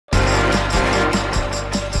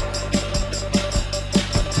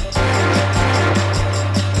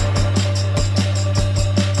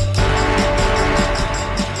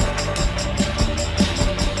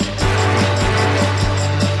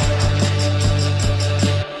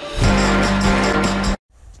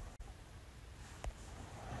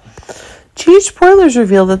huge spoilers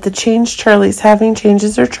reveal that the change Charlie's having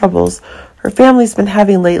changes her troubles her family's been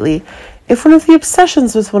having lately. If one of the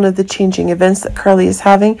obsessions with one of the changing events that Carly is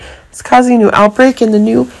having is causing a new outbreak and the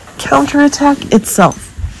new counterattack itself.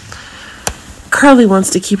 Carly wants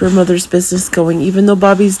to keep her mother's business going. Even though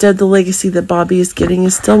Bobby's dead, the legacy that Bobby is getting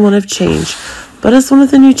is still one of change. But as one of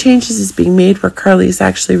the new changes is being made where Carly is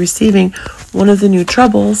actually receiving one of the new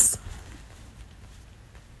troubles,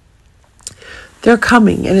 they're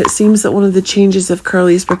coming, and it seems that one of the changes of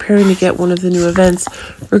Carly is preparing to get one of the new events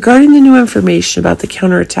regarding the new information about the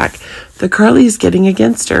counterattack that Carly is getting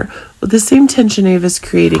against her. With the same tension Ava is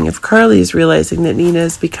creating, if Carly is realizing that Nina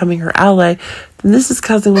is becoming her ally, then this is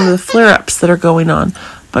causing one of the flare-ups that are going on.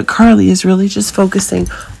 But Carly is really just focusing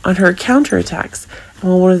on her counterattacks. And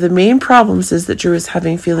while one of the main problems is that Drew is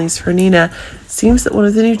having feelings for Nina, it seems that one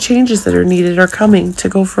of the new changes that are needed are coming to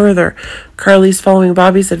go further. Carly's following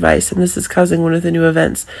Bobby's advice, and this is causing one of the new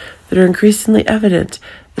events that are increasingly evident,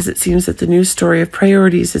 as it seems that the new story of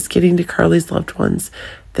priorities is getting to Carly's loved ones.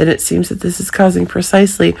 Then it seems that this is causing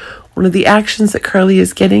precisely one of the actions that Carly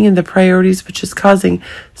is getting in the priorities, which is causing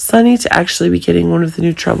Sonny to actually be getting one of the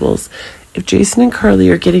new troubles. If Jason and Carly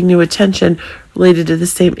are getting new attention related to the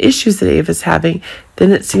same issues that Ava's having,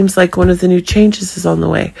 then it seems like one of the new changes is on the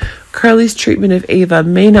way. Carly's treatment of Ava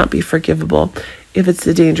may not be forgivable. If it's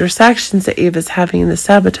the dangerous actions that Ava's having in the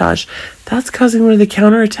sabotage, that's causing one of the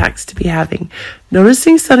counterattacks to be having.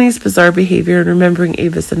 Noticing Sonny's bizarre behavior and remembering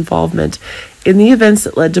Ava's involvement in the events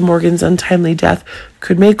that led to Morgan's untimely death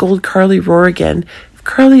could make old Carly roar again. If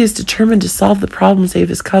Carly is determined to solve the problems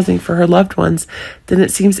Ava is causing for her loved ones, then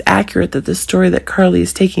it seems accurate that the story that Carly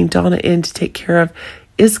is taking Donna in to take care of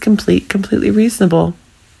is completely reasonable.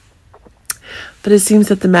 But it seems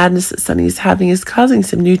that the madness that Sonny is having is causing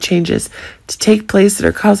some new changes to take place that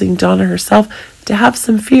are causing Donna herself to have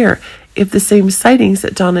some fear. If the same sightings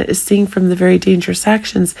that Donna is seeing from the very dangerous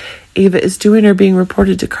actions Ava is doing are being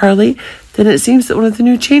reported to Carly, then it seems that one of the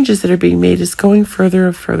new changes that are being made is going further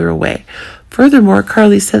and further away. Furthermore,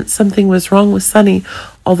 Carly sensed something was wrong with Sonny,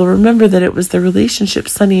 although remember that it was the relationship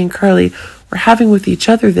Sonny and Carly were having with each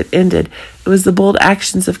other that ended. It was the bold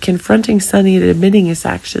actions of confronting Sonny and admitting his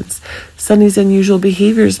actions. Sonny's unusual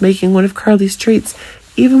behavior is making one of Carly's traits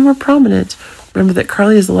even more prominent. Remember that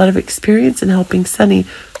Carly has a lot of experience in helping Sonny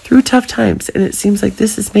through tough times, and it seems like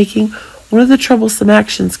this is making one of the troublesome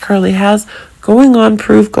actions Carly has going on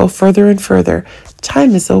go further and further.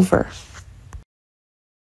 Time is over.